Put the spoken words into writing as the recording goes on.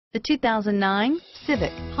The 2009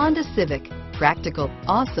 Civic, Honda Civic. Practical,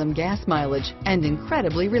 awesome gas mileage, and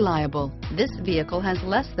incredibly reliable. This vehicle has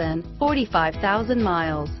less than 45,000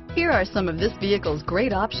 miles. Here are some of this vehicle's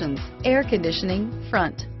great options: air conditioning,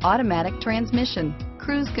 front, automatic transmission,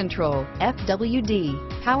 cruise control,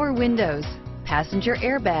 FWD, power windows, passenger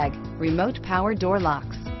airbag, remote power door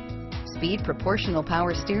locks, speed proportional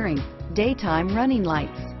power steering, daytime running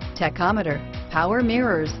lights, tachometer, power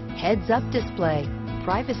mirrors, heads-up display,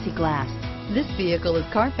 privacy glass. This vehicle is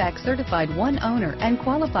Carfax certified one owner and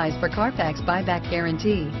qualifies for Carfax buyback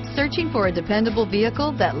guarantee. Searching for a dependable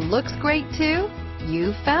vehicle that looks great too?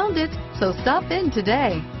 You found it, so stop in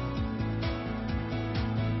today.